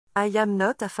I am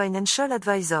not a financial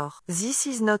advisor. This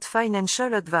is not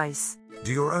financial advice.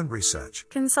 Do your own research.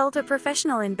 Consult a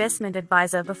professional investment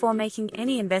advisor before making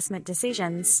any investment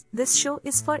decisions. This show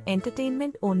is for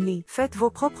entertainment only. Faites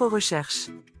vos propres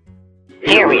recherches.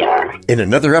 Here we are in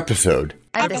another episode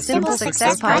of the Simple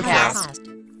Success Podcast.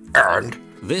 And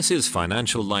this is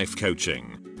financial life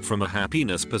coaching from a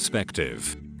happiness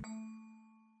perspective.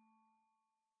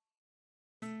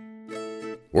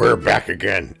 We're back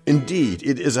again. Indeed,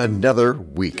 it is another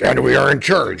week, and we are in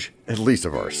charge, at least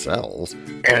of ourselves,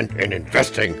 and in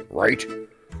investing, right?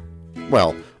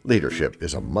 Well, leadership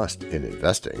is a must in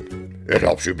investing. It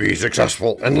helps you be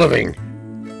successful in living.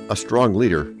 A strong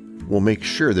leader will make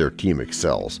sure their team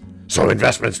excels, so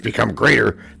investments become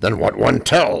greater than what one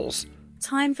tells.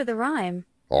 Time for the rhyme.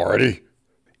 Already?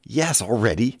 Yes,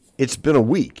 already. It's been a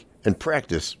week, and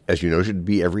practice, as you know, should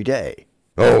be every day.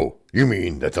 Oh, you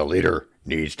mean that the leader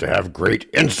needs to have great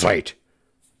insight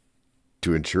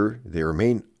to ensure they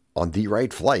remain on the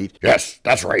right flight. Yes,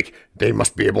 that's right. They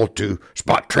must be able to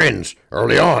spot trends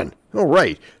early on. Oh,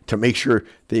 right. To make sure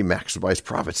they maximize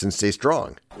profits and stay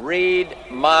strong. Read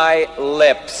my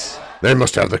lips. They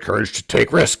must have the courage to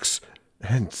take risks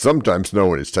and sometimes know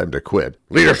when it's time to quit.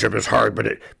 Leadership is hard, but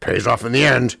it pays off in the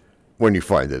end when you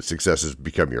find that success has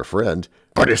become your friend.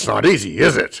 But it's not easy,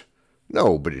 is it?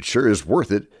 No, but it sure is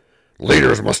worth it.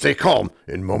 Leaders must stay calm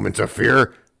in moments of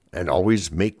fear and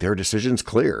always make their decisions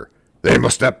clear. They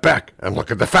must step back and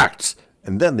look at the facts,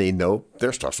 and then they know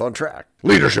their stuff's on track.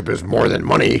 Leadership is more than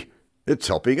money. It's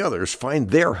helping others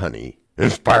find their honey,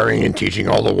 inspiring and teaching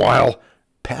all the while,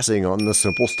 passing on the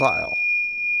simple style.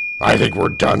 I think we're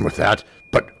done with that,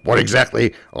 but what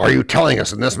exactly are you telling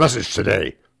us in this message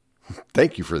today?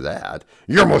 Thank you for that.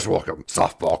 You're most welcome.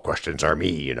 Softball questions are me,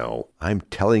 you know. I'm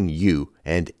telling you,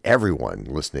 and everyone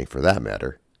listening for that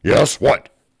matter. Yes, what?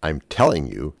 I'm telling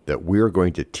you that we're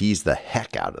going to tease the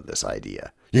heck out of this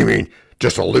idea. You mean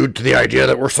just allude to the idea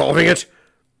that we're solving it?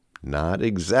 Not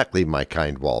exactly, my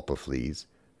kind wallop of fleas.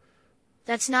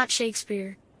 That's not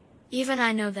Shakespeare. Even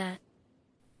I know that.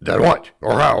 Then what?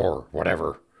 Or how? Or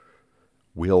whatever.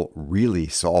 We'll really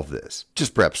solve this.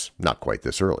 Just perhaps not quite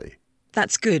this early.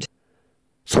 That's good.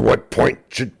 So what point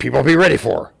should people be ready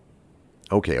for?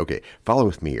 Okay. Follow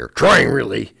with me here. Trying,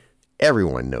 really.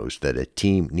 Everyone knows that a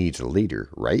team needs a leader,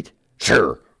 right?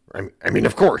 Sure. I mean,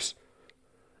 of course.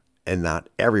 And not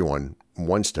everyone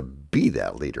wants to be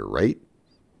that leader, right?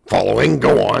 Following,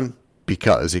 go on.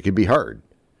 Because it can be hard.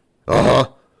 Uh-huh.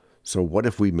 So what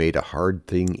if we made a hard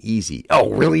thing easy?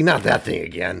 Oh, really? Not that thing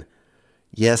again.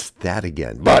 Yes, that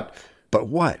again. But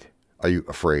what? Are you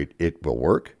afraid it will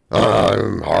work?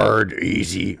 Hard,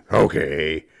 easy,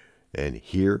 okay. And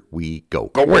here we go.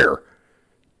 Go where?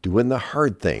 Doing the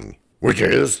hard thing. Which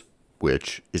is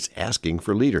asking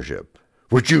for leadership.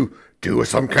 Which you do with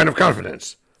some kind of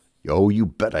confidence. Oh, you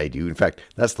bet I do. In fact,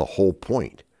 that's the whole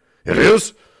point. It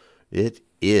is? It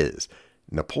is.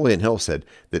 Napoleon Hill said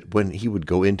that when he would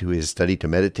go into his study to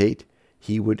meditate,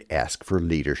 he would ask for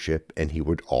leadership and he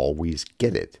would always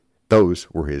get it.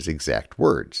 Those were his exact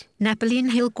words. Napoleon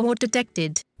Hill quote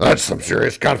detected. That's some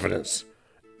serious confidence.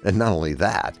 And not only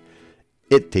that,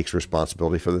 it takes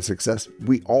responsibility for the success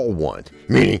we all want.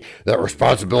 Meaning that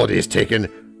responsibility is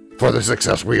taken for the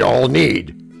success we all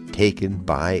need. Taken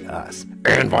by us.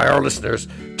 And by our listeners,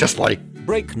 just like...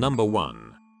 Break number 1.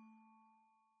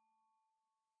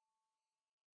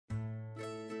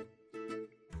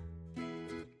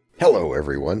 Hello,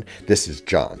 everyone. This is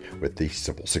John with the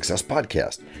Simple Success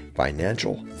Podcast,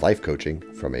 financial life coaching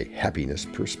from a happiness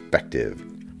perspective.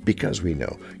 Because we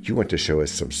know you want to show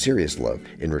us some serious love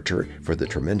in return for the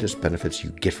tremendous benefits you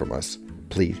get from us,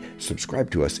 please subscribe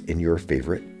to us in your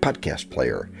favorite podcast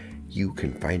player. You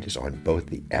can find us on both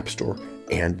the App Store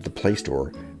and the Play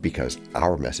Store because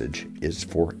our message is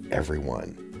for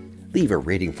everyone. Leave a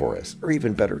rating for us, or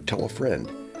even better, tell a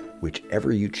friend.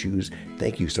 Whichever you choose,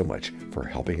 thank you so much for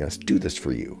helping us do this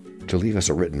for you. To leave us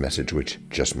a written message, which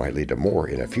just might lead to more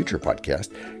in a future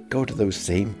podcast, go to those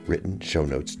same written show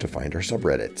notes to find our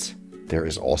subreddits. There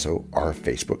is also our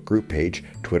Facebook group page,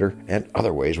 Twitter, and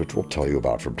other ways which we'll tell you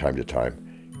about from time to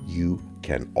time. You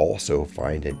can also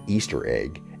find an Easter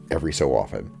egg every so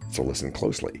often, so listen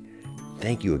closely.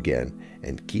 Thank you again,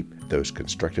 and keep those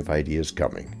constructive ideas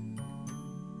coming.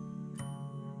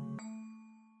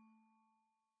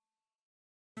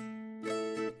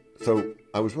 So,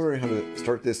 I was wondering how to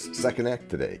start this second act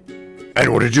today.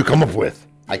 And what did you come up with?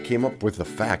 I came up with the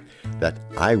fact that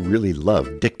I really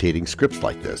love dictating scripts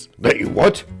like this. That you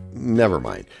what? Never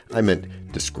mind. I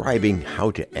meant describing how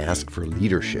to ask for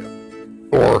leadership.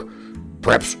 Or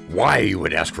perhaps why you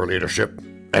would ask for leadership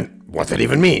and what that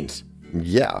even means.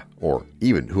 Yeah, or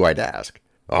even who I'd ask.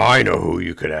 I know who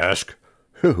you could ask.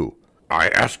 Who? I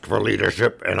ask for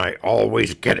leadership, and I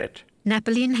always get it.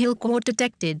 Napoleon Hill quote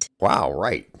detected. Wow,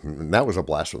 right. That was a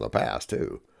blast from the past,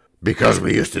 too. Because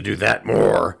we used to do that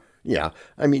more. Yeah,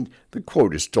 I mean, the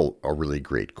quote is still a really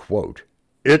great quote.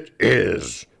 It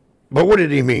is. But what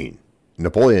did he mean?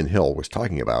 Napoleon Hill was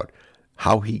talking about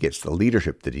how he gets the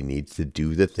leadership that he needs to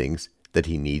do the things that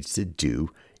he needs to do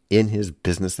in his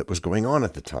business that was going on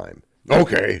at the time.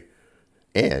 Okay.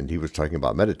 And he was talking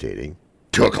about meditating.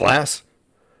 To a class?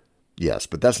 Yes,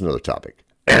 but that's another topic.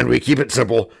 And we keep it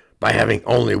simple by having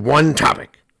only one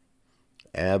topic.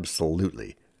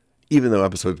 Absolutely. Even though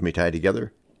episodes may tie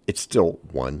together, it's still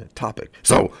one topic.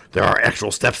 So there are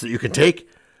actual steps that you can take?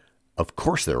 Of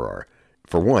course there are.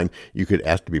 For one, you could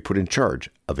ask to be put in charge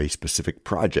of a specific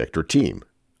project or team.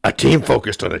 A team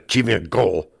focused on achieving a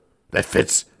goal that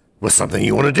fits with something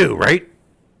you want to do, right?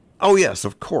 Oh yes,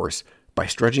 of course. By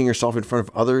stretching yourself in front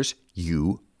of others,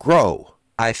 you grow.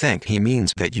 I think he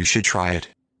means that you should try it.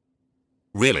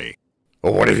 Really?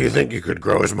 Well, what if you think you could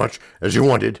grow as much as you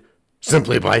wanted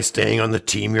simply by staying on the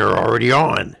team you're already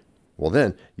on? Well,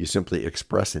 then you simply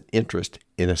express an interest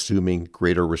in assuming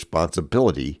greater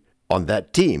responsibility on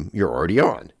that team you're already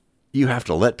on. You have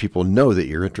to let people know that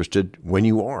you're interested when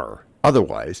you are.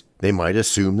 Otherwise, they might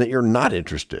assume that you're not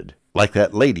interested, like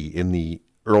that lady in the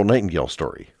Earl Nightingale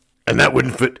story. And that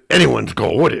wouldn't fit anyone's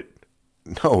goal, would it?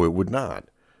 No, it would not.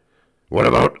 What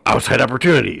about outside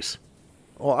opportunities?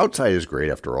 Well, outside is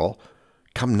great after all.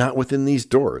 Come not within these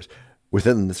doors.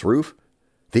 Within this roof,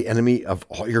 the enemy of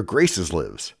all your graces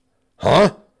lives.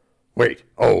 Huh? Wait,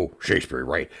 Shakespeare,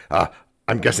 right.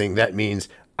 I'm guessing that means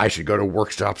I should go to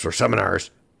workshops or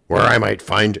seminars where I might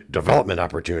find development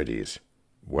opportunities.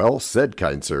 Well said,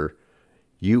 kind sir.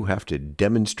 You have to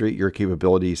demonstrate your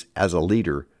capabilities as a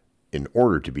leader in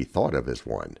order to be thought of as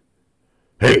one.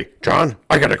 Hey, John,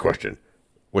 I got a question.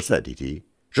 What's that, DT?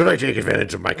 Should I take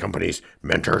advantage of my company's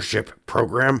mentorship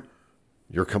program?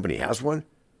 Your company has one?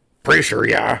 Pretty sure,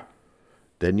 yeah.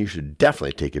 Then you should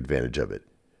definitely take advantage of it.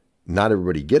 Not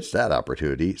everybody gets that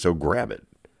opportunity, so grab it.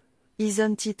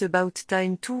 Isn't it about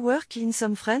time to work in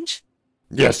some French?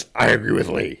 Yes, I agree with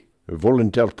Lee.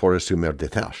 Volontaire pour assumer des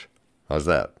tâches. How's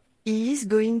that? He is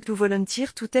going to volunteer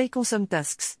to take on some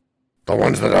tasks. The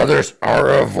ones that others are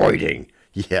avoiding.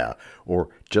 Yeah, or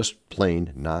just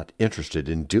plain not interested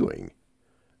in doing.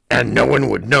 And no one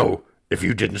would know if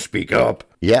you didn't speak up.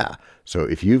 Yeah, so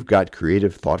if you've got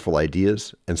creative, thoughtful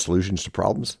ideas and solutions to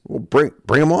problems, well, bring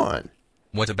them on.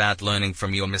 What about learning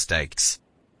from your mistakes?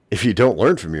 If you don't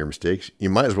learn from your mistakes, you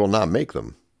might as well not make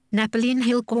them. Napoleon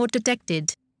Hill quote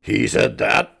detected. He said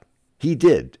that? He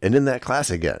did, and in that class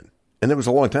again. And it was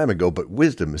a long time ago, but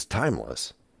wisdom is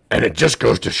timeless. And it just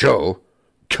goes to show...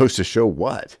 Goes to show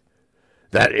what?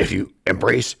 That if you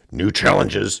embrace new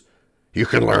challenges, you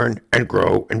can learn and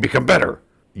grow and become better.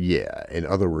 Yeah, in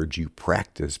other words, you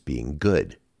practice being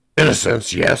good. In a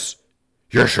sense, yes.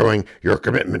 You're showing your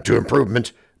commitment to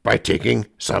improvement by taking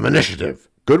some initiative.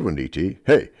 Good one, DT.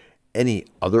 Hey, any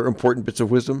other important bits of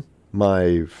wisdom?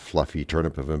 My fluffy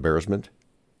turnip of embarrassment?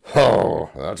 Oh,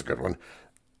 that's a good one.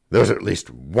 There's at least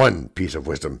one piece of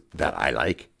wisdom that I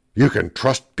like. You can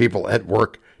trust people at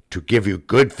work to give you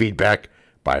good feedback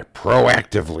by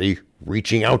proactively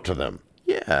reaching out to them.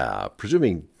 Yeah,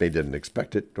 presuming they didn't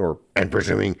expect it, and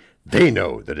presuming they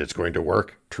know that it's going to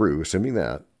work. True, assuming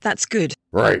that. That's good.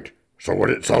 Right. So what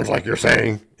it sounds like you're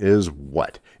saying is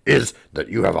what? Is that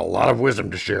you have a lot of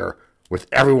wisdom to share with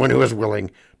everyone who is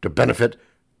willing to benefit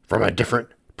from a different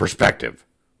perspective.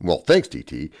 Well, thanks,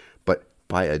 DT, but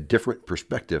by a different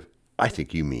perspective, I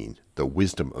think you mean the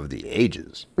wisdom of the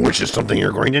ages. Which is something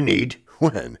you're going to need.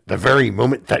 When? The very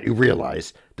moment that you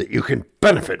realize that you can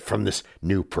benefit from this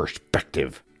new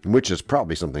perspective. Which is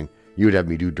probably something you would have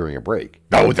me do during a break.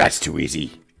 No, that's too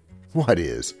easy. What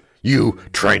is? You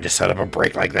trying to set up a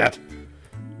break like that?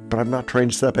 But I'm not trying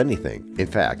to set up anything. In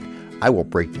fact, I will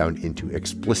break down into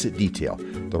explicit detail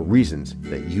the reasons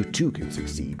that you too can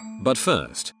succeed. But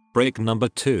first, break number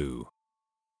 2.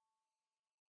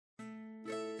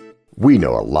 We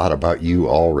know a lot about you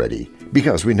already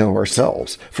because we know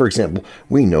ourselves. For example,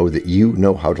 we know that you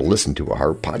know how to listen to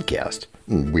our podcast.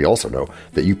 We also know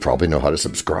that you probably know how to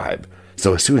subscribe.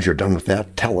 So as soon as you're done with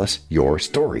that, tell us your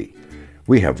story.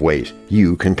 We have ways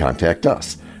you can contact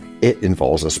us. It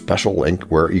involves a special link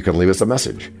where you can leave us a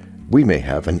message. We may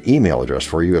have an email address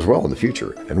for you as well in the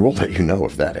future, and we'll let you know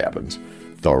if that happens.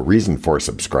 The reason for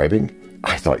subscribing?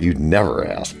 I thought you'd never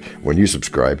ask. When you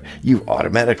subscribe, you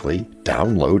automatically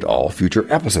download all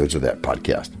future episodes of that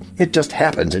podcast. It just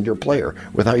happens in your player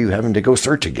without you having to go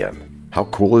search again. How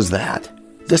cool is that?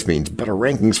 This means better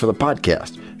rankings for the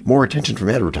podcast, more attention from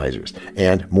advertisers,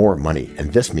 and more money.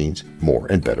 And this means more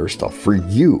and better stuff for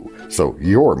you. So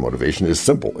your motivation is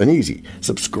simple and easy.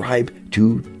 Subscribe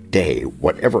today,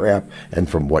 whatever app and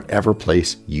from whatever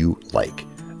place you like.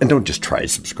 And don't just try to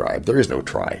subscribe. There is no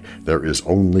try. There is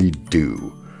only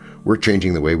do. We're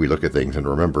changing the way we look at things, and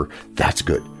remember, that's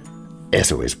good.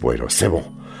 Eso es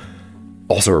buenísimo.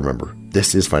 Also remember,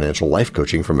 this is financial life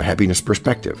coaching from a happiness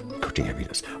perspective. Coaching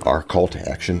happiness. Our call to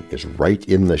action is right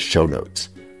in the show notes.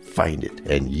 Find it,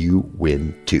 and you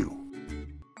win too.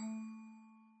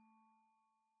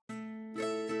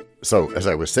 So, as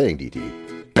I was saying,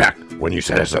 DT. Back when you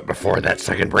set us up before that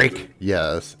second break?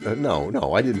 Yes.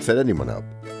 No, I didn't set anyone up.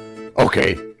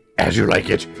 Okay, as you like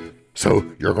it. So,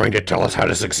 you're going to tell us how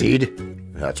to succeed?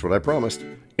 That's what I promised.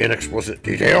 In explicit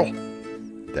detail?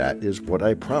 That is what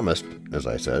I promised, as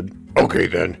I said. Okay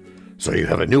then. So you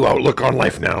have a new outlook on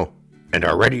life now, and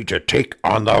are ready to take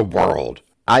on the world.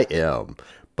 I am,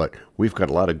 but we've got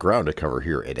a lot of ground to cover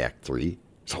here at Act 3,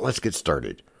 so let's get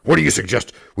started. What do you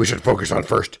suggest we should focus on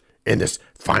first in this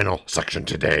final section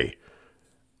today?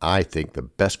 I think the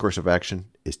best course of action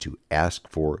is to ask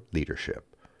for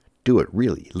leadership. Do it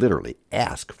really, literally,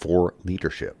 ask for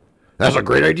leadership. That's a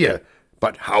great idea,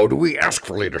 but how do we ask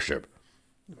for leadership?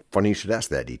 Funny you should ask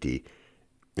that, DT.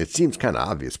 It seems kind of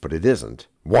obvious, but it isn't.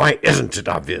 Why isn't it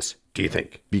obvious, do you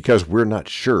think? Because we're not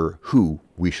sure who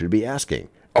we should be asking.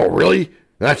 Oh, really?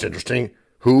 That's interesting.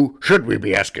 Who should we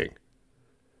be asking?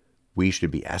 We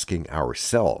should be asking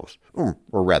ourselves, or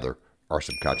rather, our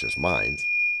subconscious minds.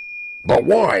 But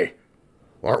why?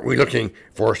 Aren't we looking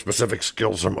for specific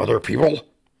skills from other people?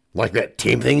 Like that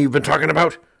team thing you've been talking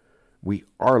about? We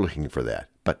are looking for that,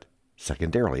 but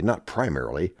secondarily, not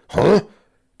primarily. Huh?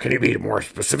 Can you be more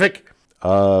specific?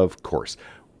 Of course.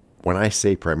 When I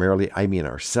say primarily, I mean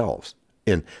ourselves,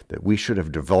 in that we should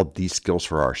have developed these skills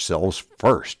for ourselves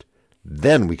first.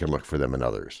 Then we can look for them in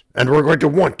others. And we're going to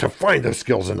want to find those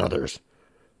skills in others.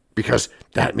 Because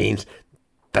that means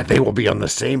that they will be on the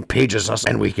same page as us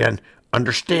and we can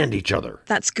understand each other.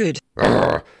 That's good.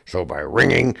 So by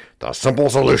ringing the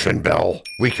simple solution bell,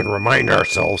 we can remind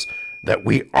ourselves that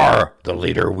we are the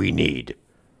leader we need.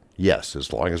 Yes,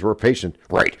 as long as we're patient.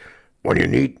 Right. When you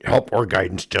need help or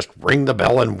guidance, just ring the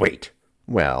bell and wait.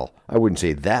 Well, I wouldn't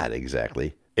say that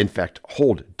exactly. In fact,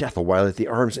 hold death a while at the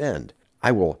arm's end.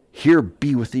 I will here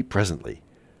be with thee presently.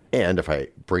 And if I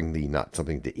bring thee not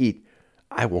something to eat,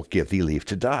 I will give thee leave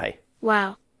to die.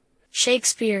 Wow.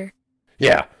 Shakespeare.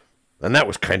 Yeah, and that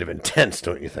was kind of intense,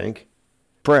 don't you think?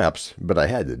 Perhaps, but I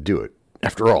had to do it.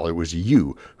 After all, it was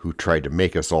you who tried to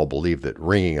make us all believe that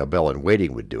ringing a bell and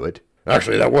waiting would do it.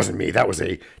 Actually, that wasn't me. That was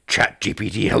a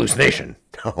ChatGPT hallucination.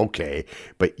 Okay,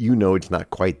 but you know it's not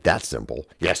quite that simple.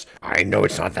 Yes, I know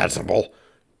it's not that simple.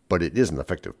 But it is an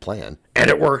effective plan. And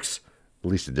it works. At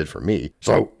least it did for me.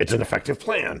 So it's an effective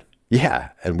plan. Yeah,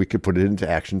 and we could put it into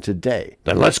action today.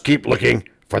 Then let's keep looking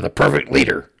for the perfect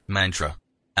leader. Mantra.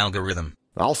 Algorithm.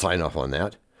 I'll sign off on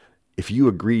that. If you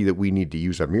agree that we need to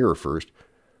use a mirror first.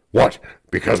 What?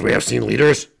 Because we have seen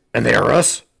leaders and they are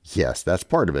us? Yes, that's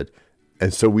part of it.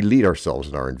 And so we lead ourselves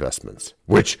in our investments.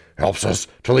 Which helps us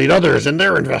to lead others in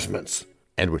their investments.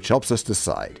 And which helps us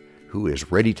decide who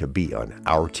is ready to be on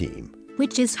our team.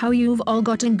 Which is how you've all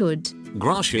gotten good.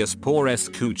 Gracias por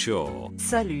escuchar.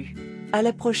 Salut. À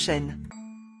la prochaine.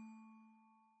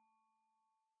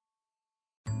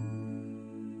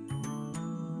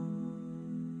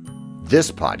 This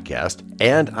podcast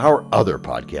and our other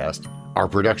podcast are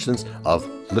productions of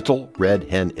Little Red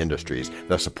Hen Industries.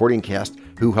 The supporting cast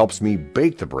who helps me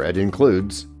bake the bread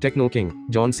includes Techno King,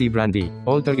 John C. Brandy,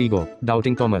 Alter Ego,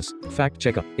 Doubting Thomas, Fact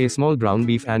Checker, A Small Brown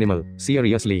Beef Animal,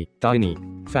 Seriously, Tiny.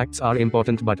 Facts are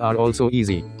important but are also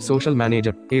easy. Social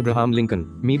Manager, Abraham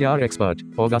Lincoln, Media Expert,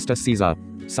 Augustus Caesar.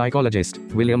 Psychologist,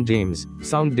 William James.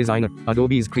 Sound Designer,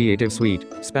 Adobe's Creative Suite.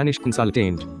 Spanish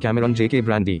Consultant, Cameron J.K.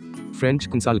 Brandy.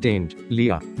 French Consultant,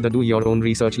 Leah, the Do-Your-Own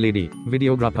Research Lady.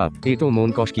 Videographer, Eto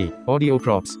Monkoshki. Audio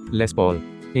Props, Les Paul.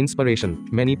 Inspiration,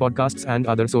 many podcasts and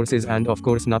other sources, and of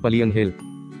course Napoleon Hill.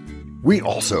 We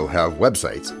also have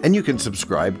websites, and you can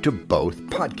subscribe to both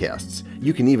podcasts.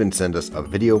 You can even send us a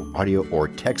video, audio, or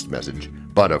text message.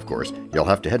 But of course, you'll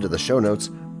have to head to the show notes,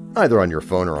 either on your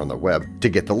phone or on the web, to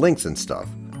get the links and stuff.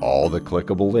 All the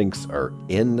clickable links are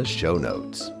in the show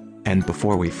notes. And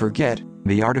before we forget,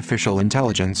 the artificial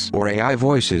intelligence or AI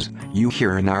voices you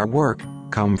hear in our work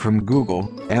come from Google,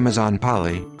 Amazon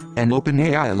Polly, and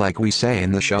OpenAI, like we say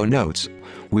in the show notes.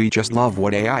 We just love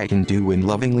what AI can do when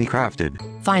lovingly crafted.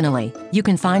 Finally, you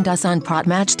can find us on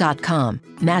ProtMatch.com,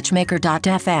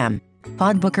 Matchmaker.fm,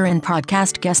 Podbooker and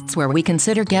podcast guests, where we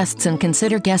consider guests and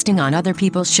consider guesting on other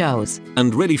people's shows.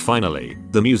 And really finally,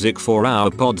 the music for our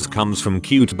pods comes from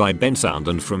Cute by Bensound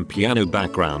and from Piano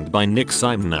Background by Nick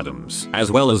Simon Adams,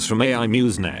 as well as from AI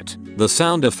MuseNet. The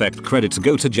sound effect credits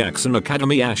go to Jackson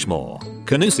Academy Ashmore,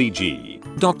 Canusi G,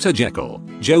 Dr. Jekyll,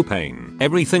 Joe Payne,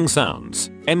 Everything Sounds,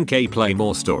 MK Play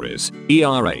More Stories,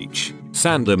 ERH,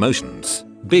 Sand Emotions,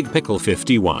 Big Pickle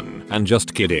 51, and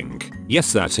Just Kidding.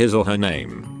 Yes, that's his or her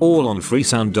name. All on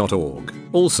freesound.org.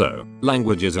 Also,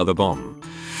 languages are the bomb.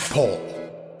 Paul.